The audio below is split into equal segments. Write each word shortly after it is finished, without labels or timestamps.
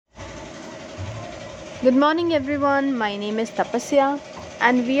Good morning, everyone. My name is Tapasya,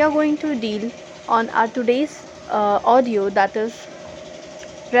 and we are going to deal on our today's audio, that is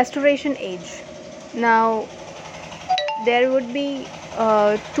Restoration Age. Now, there would be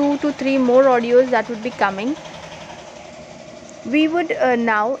two to three more audios that would be coming. We would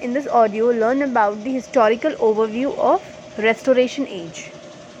now, in this audio, learn about the historical overview of Restoration Age.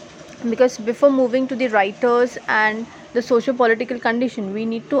 Because before moving to the writers and the socio-political condition, we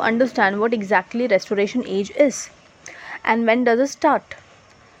need to understand what exactly Restoration Age is and when does it start.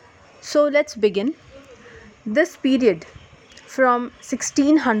 So let's begin. This period from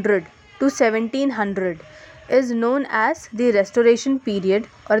 1600 to 1700 is known as the Restoration period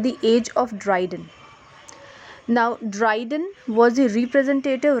or the Age of Dryden. Now, Dryden was the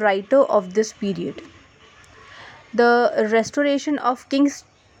representative writer of this period. The restoration of King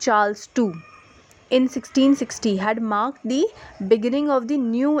Charles II in 1660 had marked the beginning of the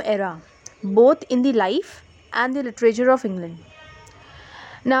new era, both in the life and the literature of England.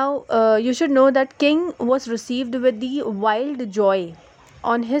 Now, you should know that King was received with the wild joy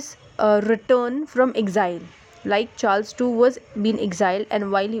on his return from exile. Like Charles too was being exiled,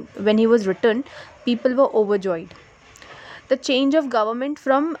 and when he was returned, people were overjoyed. The change of government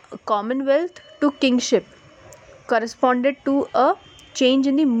from Commonwealth to kingship corresponded to a change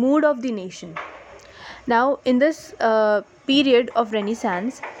in the mood of the nation. Now, in this period of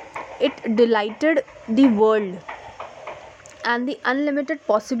Renaissance, it delighted the world and the unlimited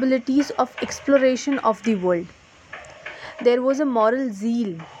possibilities of exploration of the world. There was a moral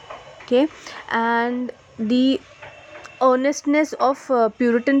zeal, okay, and the earnestness of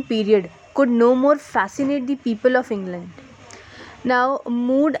Puritan period could no more fascinate the people of England. Now,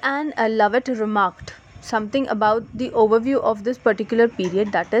 Mood and Lovett remarked something about the overview of this particular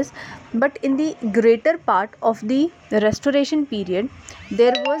period, that is, but in the greater part of the Restoration period,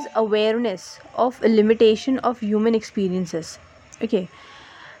 there was awareness of a limitation of human experiences, okay,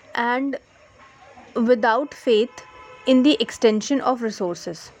 and without faith in the extension of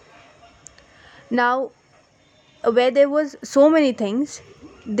resources. Now, where there was so many things,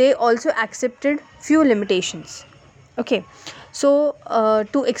 they also accepted few limitations. Okay, so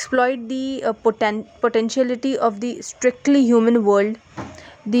to exploit the potentiality of the strictly human world,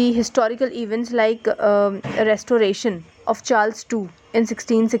 the historical events like restoration of Charles II in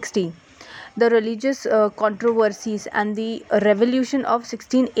 1660, the religious controversies and the revolution of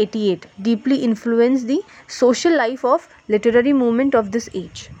 1688 deeply influenced the social life of literary movement of this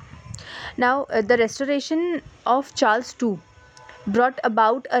age. Now, the restoration of Charles II brought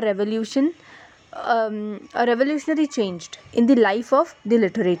about a revolutionary change in the life of the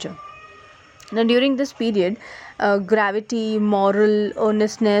literature. Now, during this period, gravity, moral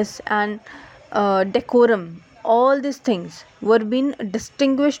earnestness, and decorum, all these things were being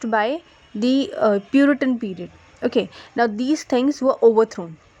distinguished by the Puritan period. Okay, now these things were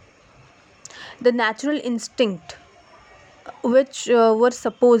overthrown. The natural instinct which were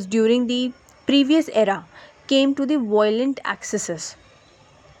supposed during the previous era came to the violent excesses.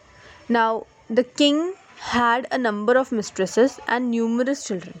 Now, the king had a number of mistresses and numerous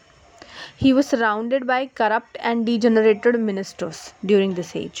children. He was surrounded by corrupt and degenerated ministers during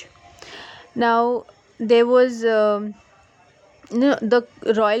this age. Now, there was the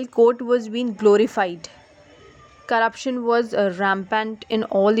royal court was being glorified. Corruption was rampant in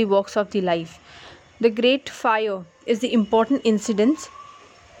all the walks of the life. The Great Fire is the important incident.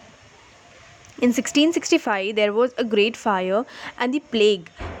 In 1665, there was a great fire and the plague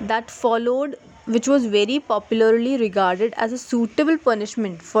that followed, which was very popularly regarded as a suitable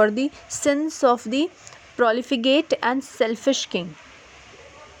punishment for the sins of the profligate and selfish king.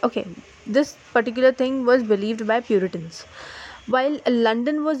 Okay, this particular thing was believed by Puritans. While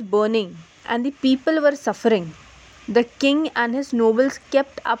London was burning and the people were suffering, the king and his nobles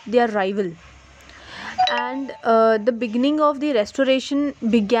kept up their rival, and the beginning of the restoration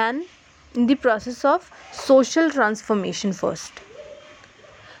began in the process of social transformation first.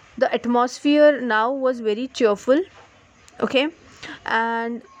 The atmosphere now was very cheerful, okay,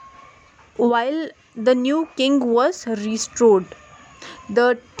 and while the new king was restored,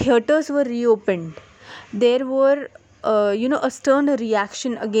 the theaters were reopened. There were a stern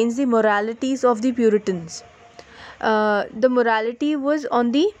reaction against the moralities of the Puritans. The morality was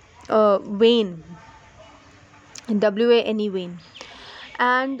on the wane, wane,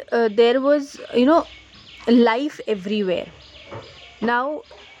 and there was life everywhere. Now,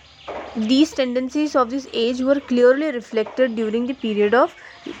 these tendencies of this age were clearly reflected during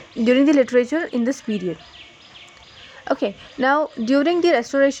the literature in this period. Okay, now during the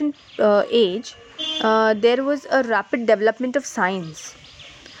Restoration age, there was a rapid development of science.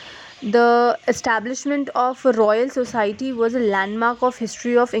 The establishment of a royal society was a landmark of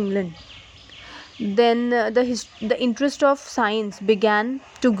history of England. Then the interest of science began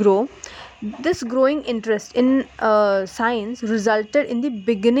to grow. This growing interest in science resulted in the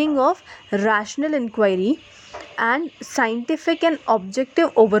beginning of rational inquiry and scientific and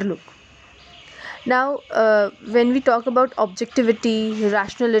objective overlook. Now, when we talk about objectivity,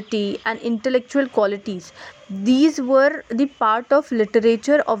 rationality, and intellectual qualities, these were the part of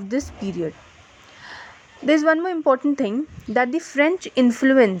literature of this period. There's one more important thing, that the French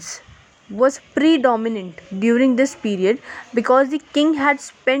influence was predominant during this period because the king had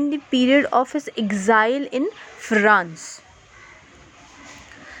spent the period of his exile in France.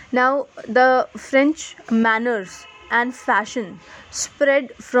 Now, the French manners and fashion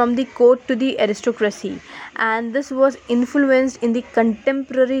spread from the court to the aristocracy, and this was influenced in the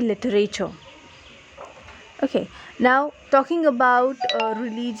contemporary literature. Okay, now talking about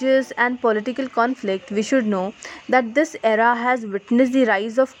religious and political conflict, we should know that this era has witnessed the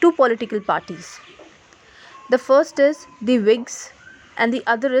rise of two political parties. The first is the Whigs and the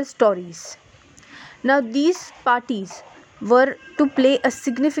other is Tories. Now, these parties were to play a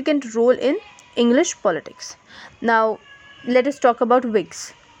significant role in English politics. Now, let us talk about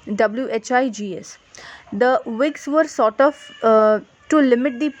Whigs. WHIGS. The Whigs were sort of to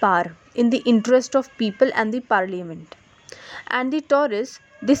limit the power in the interest of people and the parliament. And the Tories,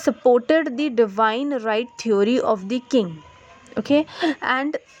 they supported the divine right theory of the king. Okay,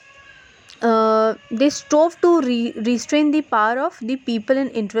 and they strove to restrain the power of the people in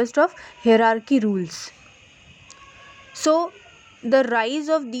interest of hierarchy rules. So, the rise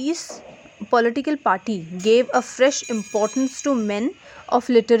of these political party gave a fresh importance to men of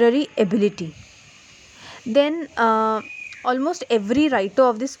literary ability. Then, almost every writer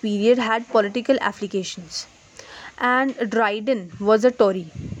of this period had political applications, and Dryden was a Tory.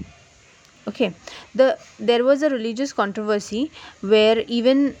 Okay, there was a religious controversy where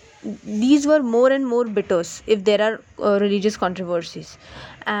even these were more and more bitters if there are religious controversies,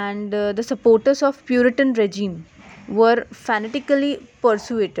 and the supporters of Puritan regime were fanatically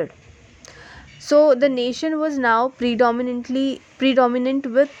persuaded. So the nation was now predominant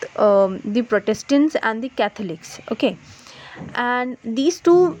with the Protestants and the Catholics. Okay, and these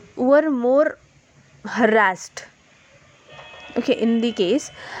two were more harassed, okay, in the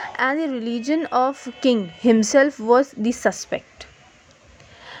case, and the religion of king himself was the suspect.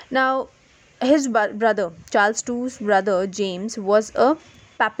 Now, his brother Charles II's brother James was a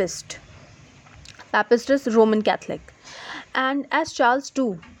papist. Papist is Roman Catholic, and as Charles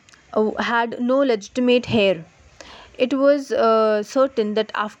II had no legitimate heir, it was certain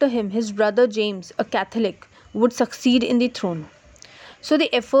that after him his brother James, a Catholic, would succeed in the throne. So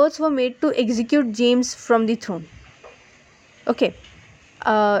the efforts were made to execute James from the throne. Okay,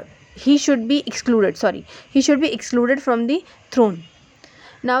 he should be excluded. Sorry, he should be excluded from the throne.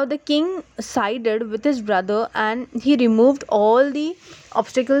 Now the king sided with his brother and he removed all the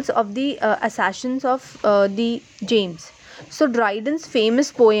obstacles of the assassins of the James. So Dryden's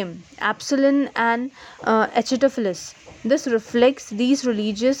famous poem Absalom and Achitophilus, this reflects these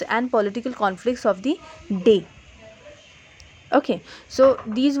religious and political conflicts of the day. Okay, so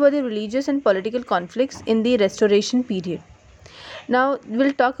these were the religious and political conflicts in the Restoration period. Now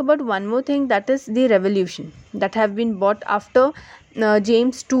we'll talk about one more thing, that is the revolution that have been brought after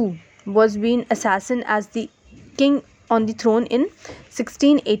James II was being assassinated as the king on the throne in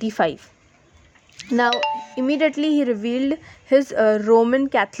 1685. Now immediately he revealed his Roman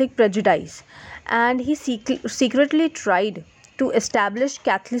Catholic prejudice, and he secretly tried to establish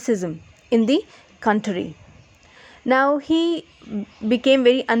Catholicism in the country. Now he became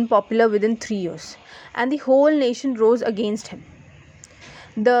very unpopular within 3 years, and the whole nation rose against him.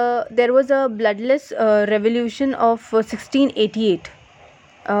 There was a bloodless revolution of 1688,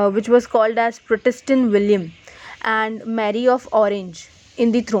 which was called as Protestant William and Mary of Orange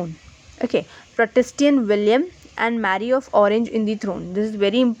in the throne. Okay, Protestant William and Mary of Orange in the throne. This is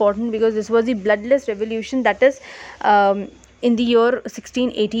very important because this was the bloodless revolution, that is in the year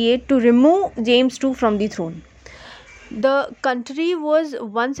 1688, to remove James II from the throne. The country was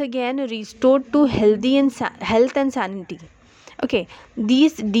once again restored to health and sanity. Okay,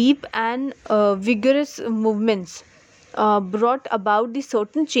 these deep and vigorous movements brought about the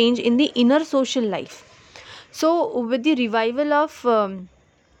certain change in the inner social life. So, with the revival of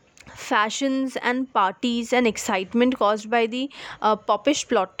fashions and parties and excitement caused by the popish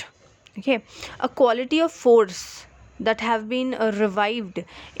plot, okay, a quality of force that have been revived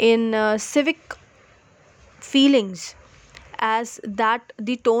in civic feelings, as that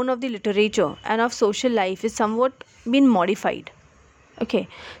the tone of the literature and of social life is somewhat been modified. Okay,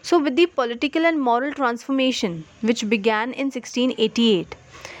 so with the political and moral transformation which began in 1688,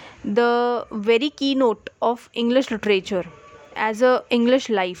 the very keynote of English literature as a English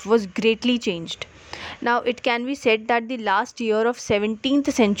life was greatly changed. Now it can be said that the last year of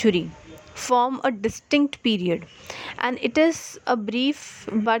 17th century form a distinct period, and it is a brief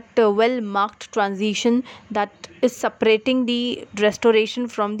but well marked transition that is separating the restoration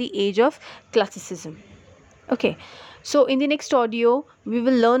from the age of classicism. Okay, so in the next audio, we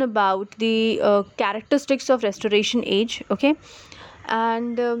will learn about the characteristics of Restoration Age. Okay,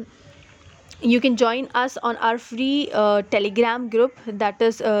 and you can join us on our free Telegram group, that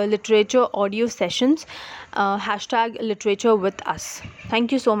is Literature Audio Sessions, hashtag Literature with Us.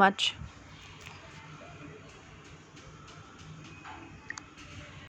 Thank you so much.